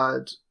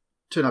I'd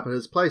turn up at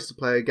his place to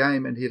play a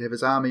game, and he'd have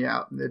his army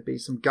out, and there'd be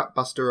some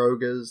Gutbuster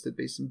Ogres, there'd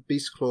be some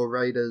Beastclaw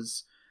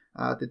Raiders,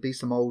 there'd be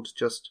some old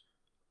just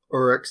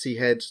Oryx he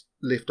had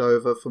left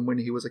over from when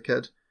he was a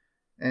kid.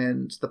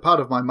 And the part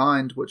of my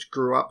mind which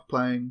grew up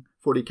playing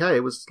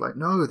 40k was like,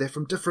 no, they're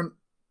from different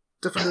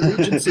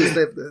allegiances.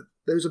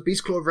 Those are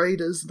Beastclaw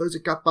Raiders, those are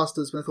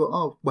Gutbusters. And I thought,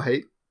 oh,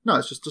 wait, no,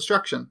 it's just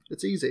destruction.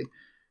 It's easy.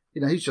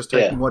 He's just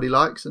taking what he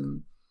likes,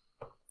 and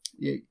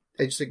Age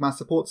of Sigmar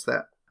supports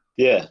that.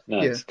 Yeah, no,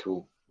 it's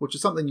cool. Which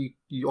is something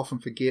you often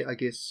forget, I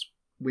guess,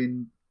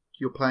 when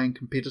you're playing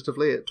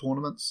competitively at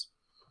tournaments.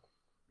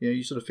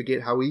 You sort of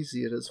forget how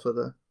easy it is for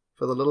the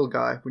little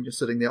guy when you're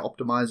sitting there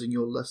optimizing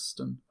your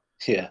list and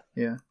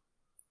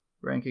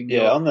ranking.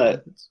 Yeah, on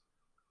that,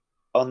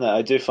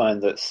 I do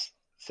find that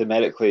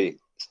thematically,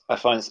 I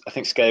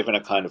think Skaven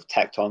are kind of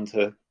tacked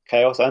onto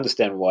Chaos. I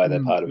understand why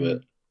they're part of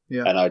it,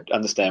 and I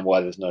understand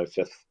why there's no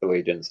 5th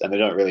allegiance, and they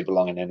don't really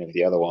belong in any of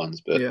the other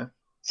ones. But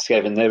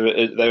Skaven,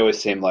 they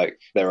always seem like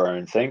their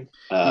own thing.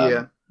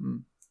 And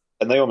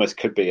they almost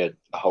could be a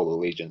whole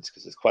allegiance,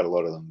 because there's quite a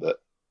lot of them. But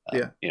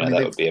that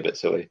would be a bit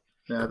silly.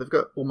 Yeah, they've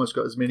almost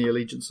got as many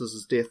allegiances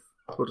as death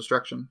or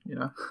destruction.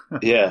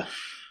 Yeah.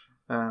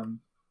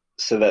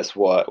 So that's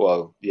why.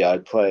 Well, yeah,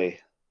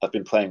 I've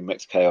been playing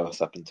Mixed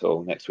Chaos up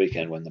until next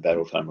weekend when the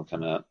Battle Tome will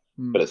come out.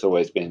 But it's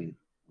always been,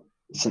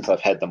 since I've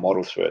had the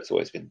models for it, it's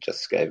always been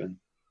just Skaven,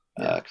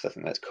 because I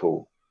think that's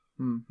cool.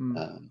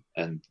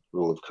 And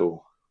rule of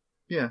cool.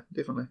 Yeah,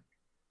 definitely.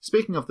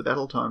 Speaking of the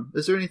Battle Tome,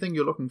 is there anything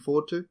you're looking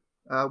forward to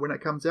when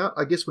it comes out?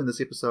 I guess when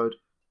this episode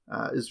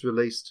is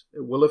released,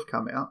 it will have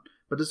come out.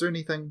 But is there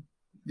anything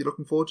you're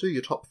looking forward to?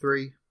 Your top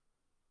 3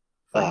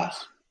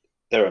 things?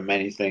 There are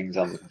many things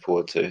I'm looking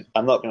forward to.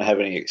 I'm not going to have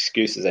any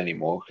excuses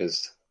anymore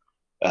because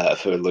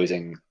for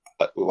losing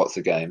lots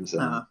of games.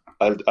 And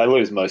I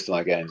lose most of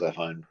my games, I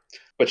find,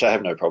 which I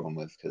have no problem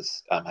with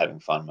because I'm having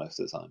fun most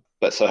of the time.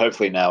 But so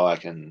hopefully now I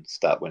can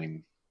start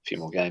winning a few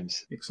more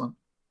games. Excellent.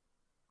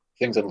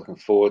 Things I'm looking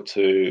forward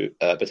to: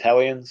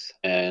 battalions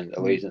and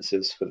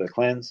allegiances for the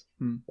clans,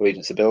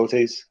 allegiance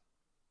abilities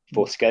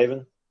for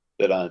Skaven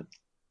that aren't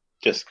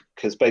just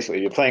because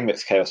basically you're playing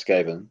Mixed Chaos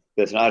Skaven.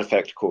 There's an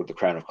artifact called the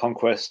Crown of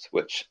Conquest,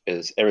 which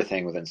is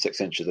everything within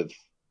 6 inches of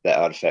that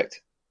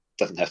artifact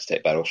doesn't have to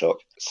take battle shock.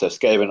 So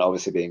Skaven,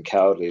 obviously being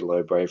cowardly,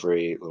 low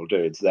bravery little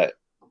dudes, that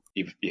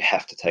you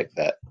have to take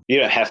that. You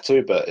don't have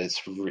to, but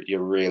you're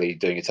really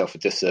doing yourself a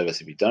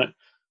disservice if you don't.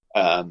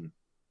 And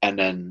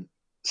then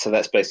so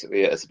that's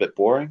basically it. It's a bit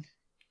boring.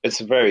 It's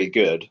very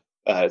good.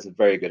 It's a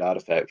very good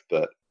artifact,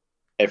 but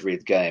every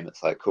game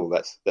it's like, cool,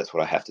 that's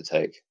what I have to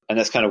take. And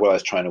that's kind of what I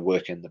was trying to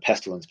work in the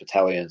Pestilence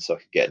Battalion so I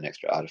could get an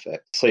extra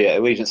artifact. So yeah,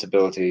 allegiance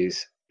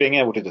abilities, being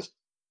able to just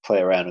play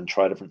around and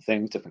try different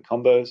things, different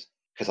combos,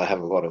 because I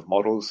have a lot of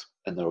models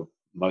and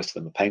most of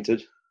them are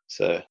painted.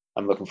 So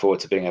I'm looking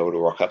forward to being able to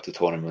rock up to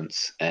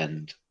tournaments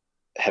and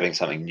having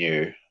something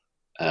new,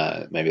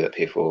 maybe that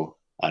people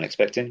aren't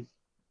expecting.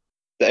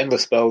 The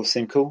endless spells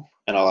seem cool,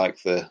 and I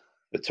like the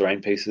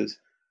terrain pieces.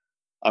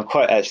 I'm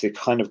quite actually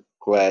kind of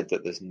glad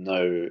that there's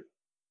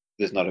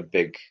not a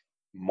big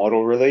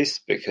model release,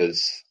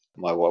 because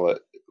my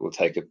wallet will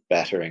take a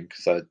battering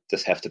because I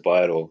just have to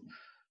buy it all.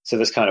 So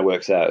this kind of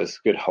works out as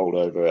a good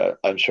holdover.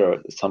 I'm sure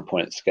at some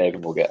point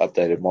Skaven will get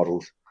updated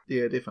models.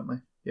 Yeah, definitely.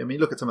 Yeah, I mean,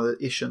 look at some of the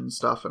Ishin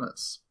stuff, and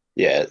it's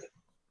a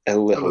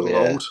little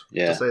old,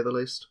 to say the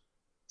least.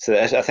 So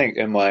I think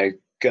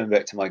going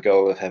back to my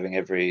goal of having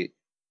every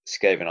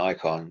Skaven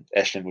icon,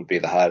 Ashen would be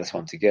the hardest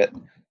one to get.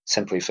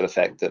 simply for the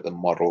fact that the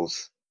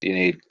models, you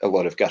need a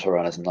lot of gutter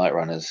runners and night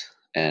runners,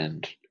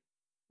 and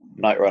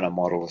night runner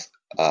models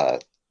are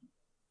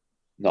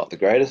not the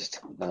greatest.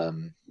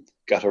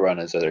 Gutter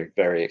runners are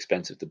very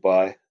expensive to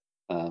buy,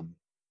 so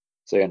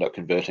you end up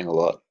converting a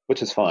lot,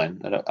 which is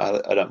fine.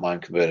 I don't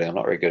mind converting. I'm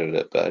not very good at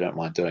it, but I don't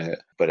mind doing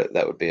it. But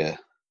that would be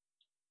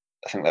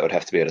I think that would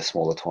have to be at a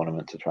smaller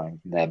tournament to try and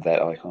nab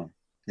that icon.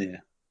 Yeah.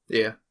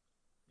 Yeah.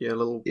 Yeah, a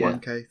little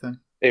 1K thing.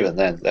 Even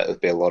then, that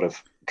would be a lot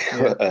of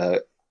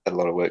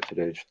work to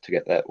do to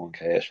get that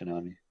 1K Ashen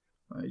Army.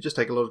 You just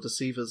take a lot of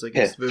deceivers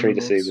against Vermin 3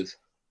 deceivers.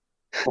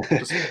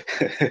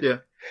 Yeah,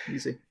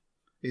 easy.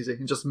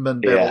 And just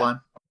min battle line.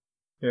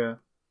 Yeah.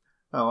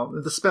 Oh,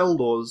 the spell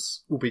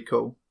laws will be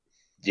cool.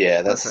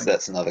 Yeah,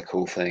 that's another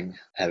cool thing,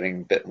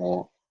 having a bit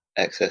more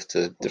access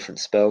to different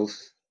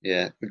spells.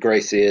 Yeah, the Grey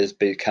Seers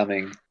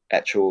becoming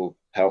actual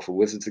powerful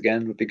wizards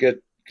again would be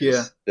good.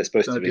 Yeah, they're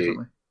supposed to be.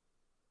 Definitely.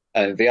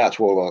 And the Arch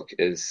Warlock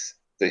he's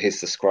the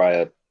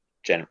Scryer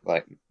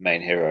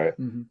main hero,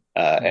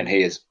 and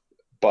he is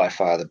by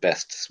far the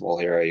best small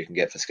hero you can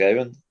get for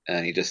Skaven,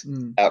 and he just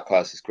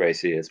outclasses Grey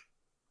Seers.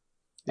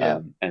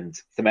 Yeah. And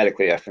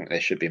thematically, I think they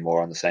should be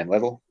more on the same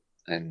level.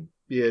 And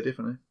yeah,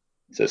 definitely.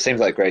 So it seems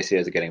like Grey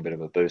Seers are getting a bit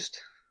of a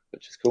boost,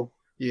 which is cool.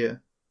 Yeah.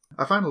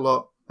 I found a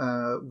lot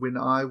when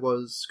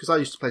because I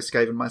used to play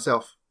Skaven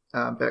myself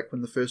back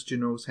when the first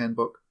General's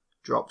Handbook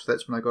dropped.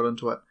 That's when I got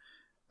into it.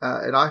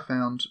 And I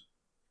found,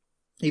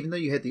 even though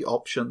you had the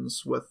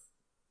options with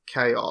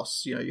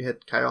Chaos, you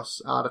had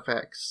Chaos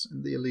artifacts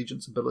and the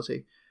Allegiance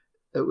ability,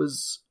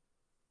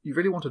 you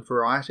really wanted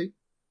variety.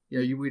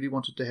 You really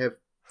wanted to have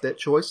that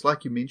choice,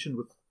 like you mentioned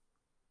with,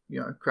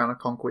 Crown of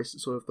Conquest,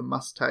 it's sort of the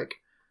must-take.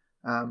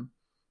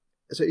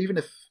 So even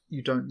if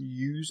you don't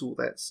use all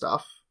that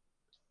stuff,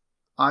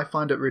 I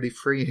find it really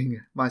freeing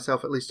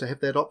myself, at least, to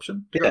have that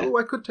option. To go,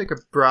 I could take a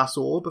Brass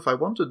Orb if I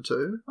wanted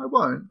to. I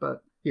won't,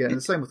 but yeah, and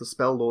the same with the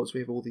Spell Lords.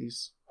 We have all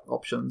these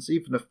options,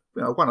 even if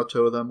one or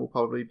two of them will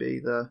probably be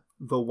the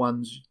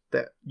ones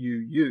that you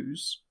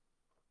use.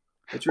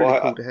 It's really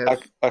cool to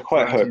have. I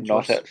quite hope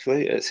not,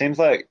 actually. It seems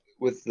like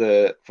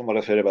from what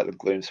I've heard about the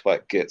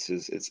Gloomspite Gits,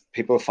 it's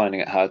people are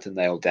finding it hard to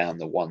nail down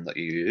the one that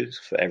you use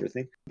for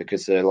everything,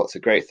 because there are lots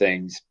of great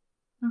things.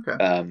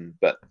 Okay.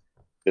 But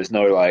there's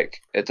no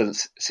it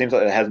seems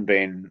like there hasn't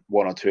been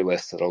one or two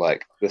lists that are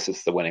this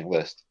is the winning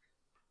list.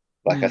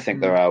 I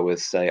think there are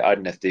with, say,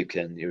 Idoneth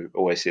Deepkin, you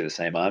always see the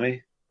same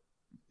army.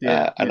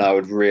 And I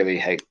would really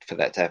hate for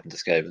that to happen to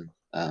Skaven.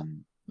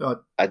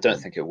 I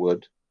don't think it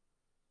would.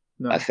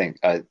 No. I think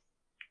I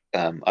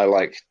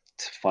like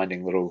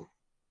finding little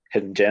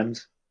hidden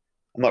gems.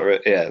 I'm not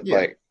really,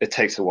 it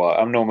takes a while.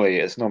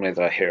 It's normally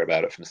that I hear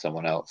about it from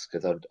someone else,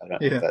 because I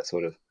don't have that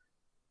sort of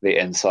the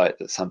insight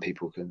that some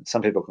people can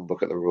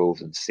look at the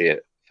rules and see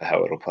it for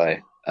how it'll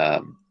play.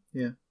 I'm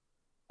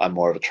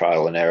more of a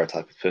trial and error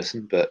type of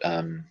person, but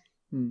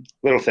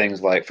little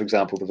things like, for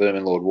example, the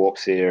Vermin Lord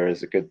Warpseer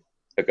is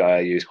a guy I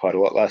used quite a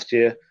lot last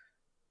year.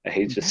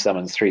 He just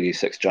summons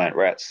 3d6 giant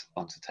rats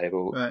onto the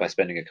table by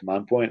spending a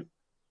command point,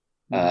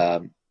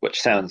 which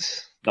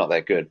sounds not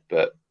that good,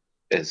 but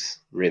is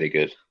really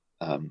good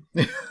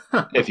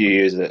if you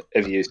use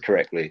it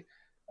correctly.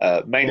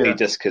 Mainly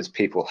just because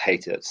people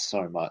hate it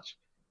so much.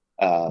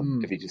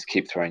 If you just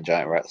keep throwing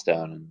giant rats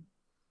down and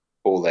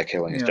all they're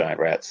killing is giant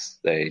rats,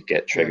 they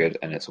get triggered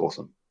and it's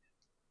awesome.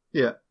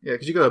 Yeah,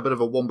 because you got a bit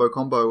of a wombo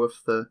combo with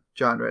the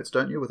giant rats,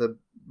 don't you? With a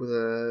what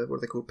are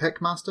they called?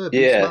 Packmaster?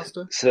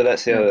 Beastmaster? So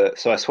that's the other.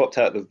 So I swapped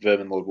out the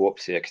Vermin Lord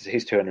Warpseer because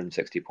he's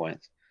 260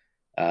 points,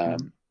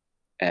 and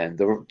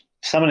the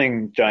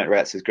summoning giant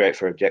rats is great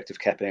for objective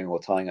capping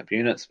or tying up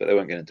units, but they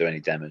weren't going to do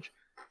any damage.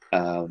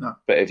 No.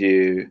 But if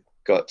you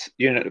got a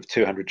unit of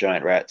 200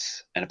 giant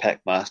rats and a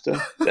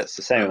Packmaster, that's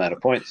the same amount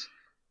of points,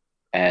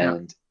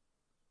 and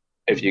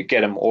if you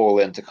get them all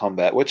into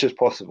combat, which is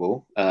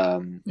possible,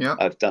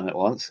 I've done it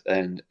once,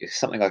 and it's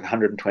something like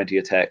 120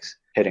 attacks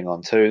hitting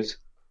on 2s.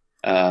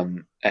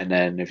 And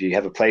then if you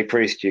have a Plague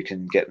Priest, you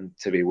can get them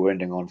to be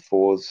wounding on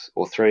 4s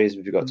or 3s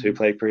if you've got 2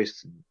 Plague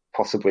Priests, and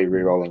possibly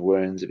re-rolling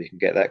wounds if you can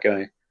get that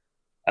going.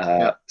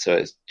 So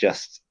it's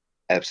just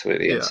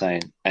absolutely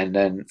insane. And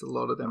then it's a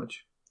lot of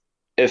damage.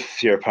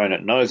 If your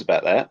opponent knows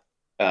about that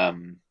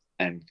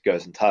and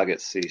goes and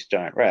targets these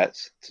giant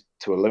rats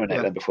to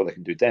eliminate them before they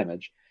can do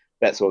damage,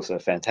 that's also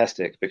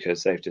fantastic,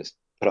 because they've just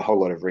put a whole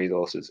lot of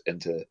resources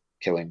into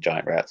killing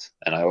giant rats.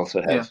 And I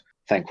also have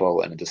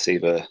Thanquol and a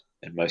Deceiver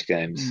in most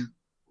games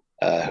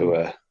who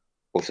are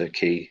also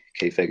key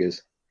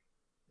figures.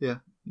 Yeah,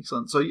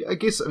 excellent. So I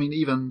guess,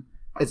 even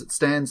as it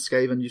stands,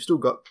 Skaven, you've still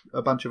got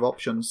a bunch of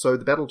options. So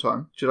the battle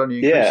time should only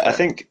increase. Yeah, I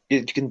think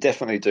you can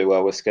definitely do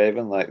well with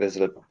Skaven. There's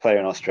a player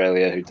in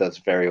Australia who does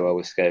very well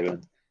with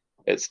Skaven.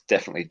 It's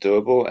definitely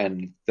doable.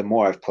 And the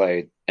more I've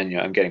played, and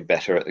I'm getting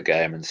better at the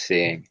game and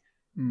seeing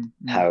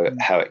how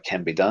it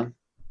can be done.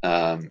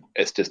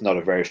 It's just not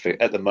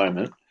at the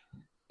moment,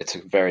 it's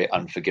a very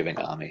unforgiving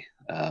army.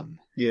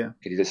 You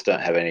just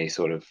don't have any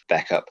sort of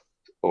backup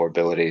or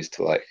abilities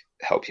to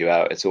help you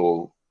out. It's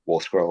all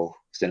War Scroll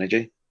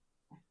synergy.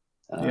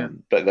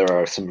 But there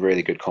are some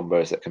really good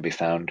combos that can be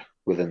found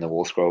within the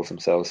War Scrolls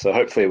themselves. So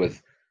hopefully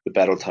with the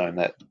Battle Tome,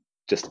 that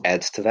just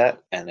adds to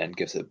that and then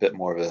gives it a bit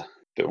more of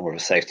a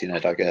safety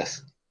net, I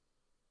guess.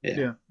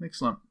 Yeah,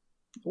 excellent.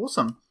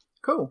 Awesome.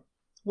 Cool.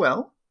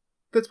 Well,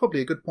 that's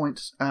probably a good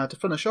point to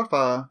finish off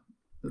our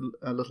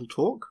little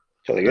talk.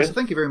 Totally good. So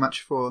thank you very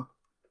much for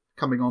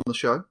coming on the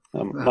show.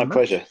 My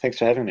pleasure. Thanks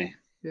for having me.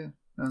 Yeah,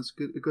 that was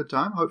a good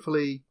time.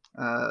 Hopefully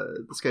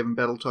the Skaven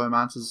Battle Tome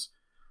answers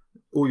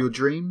all your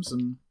dreams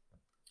and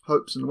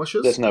hopes and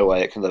wishes. There's no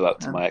way it can live up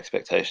to my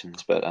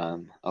expectations, but I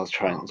was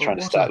trying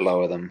to start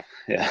lower them.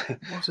 Yeah.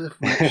 What if?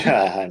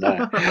 I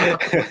know.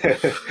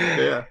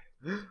 Yeah.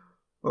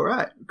 All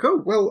right.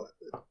 Cool. Well,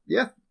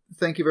 yeah.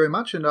 Thank you very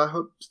much, and I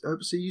hope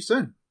to see you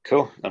soon.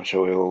 Cool. I'm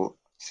sure we will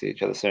see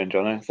each other soon,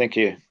 Jono. Thank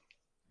you.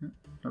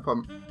 No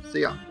problem.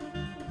 See ya.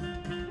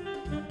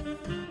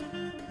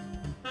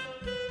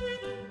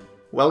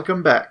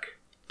 Welcome back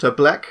to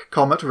Black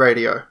Comet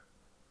Radio.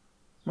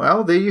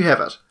 Well, there you have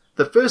it.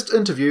 The first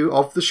interview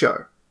of the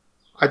show.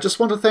 I just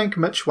want to thank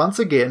Mitch once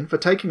again for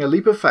taking a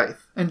leap of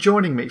faith and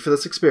joining me for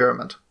this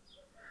experiment.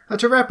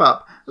 To wrap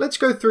up, let's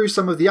go through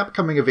some of the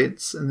upcoming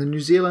events in the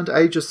New Zealand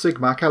Age of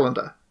Sigmar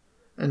calendar.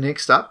 And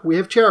next up, we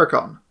have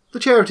Charicon, the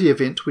charity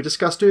event we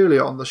discussed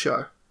earlier on the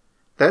show.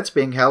 That's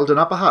being held in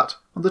Upper Hutt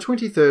on the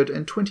 23rd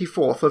and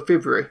 24th of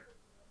February.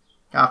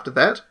 After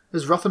that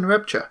is Rothan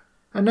Rapture,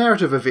 a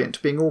narrative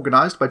event being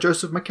organised by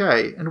Joseph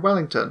Mackay in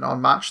Wellington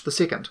on March the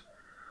 2nd.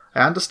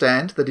 I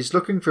understand that he's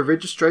looking for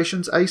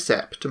registrations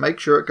ASAP to make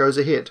sure it goes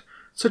ahead,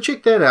 so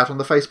check that out on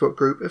the Facebook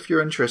group if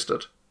you're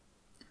interested.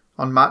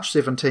 On March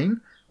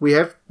 17, we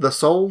have The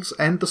Souls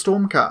and the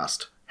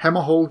Stormcast,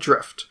 Hammerhall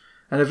Drift,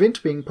 an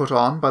event being put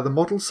on by the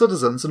Model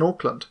Citizens in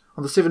Auckland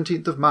on the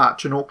 17th of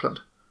March in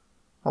Auckland.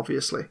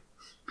 Obviously.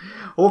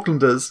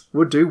 Aucklanders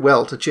would do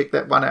well to check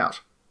that one out.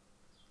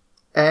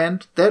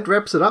 And that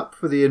wraps it up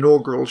for the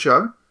inaugural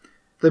show.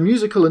 The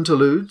musical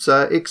interludes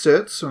are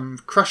excerpts from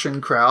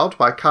Crushing Crowd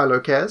by Kylo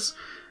Kaz.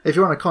 If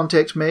you want to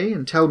contact me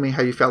and tell me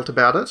how you felt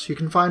about it, you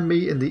can find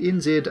me in the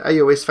NZ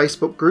AOS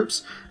Facebook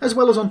groups, as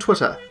well as on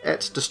Twitter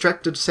at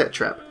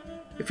DistractedSatrap.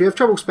 If you have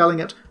trouble spelling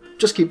it,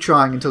 just keep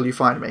trying until you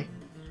find me.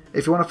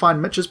 If you want to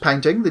find Mitch's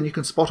painting, then you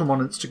can spot him on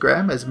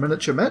Instagram as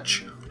Miniature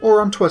Mitch,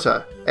 or on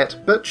Twitter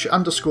at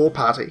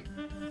bitch_party.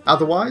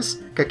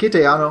 Otherwise, ka kite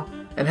ano,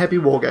 and happy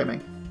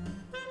wargaming.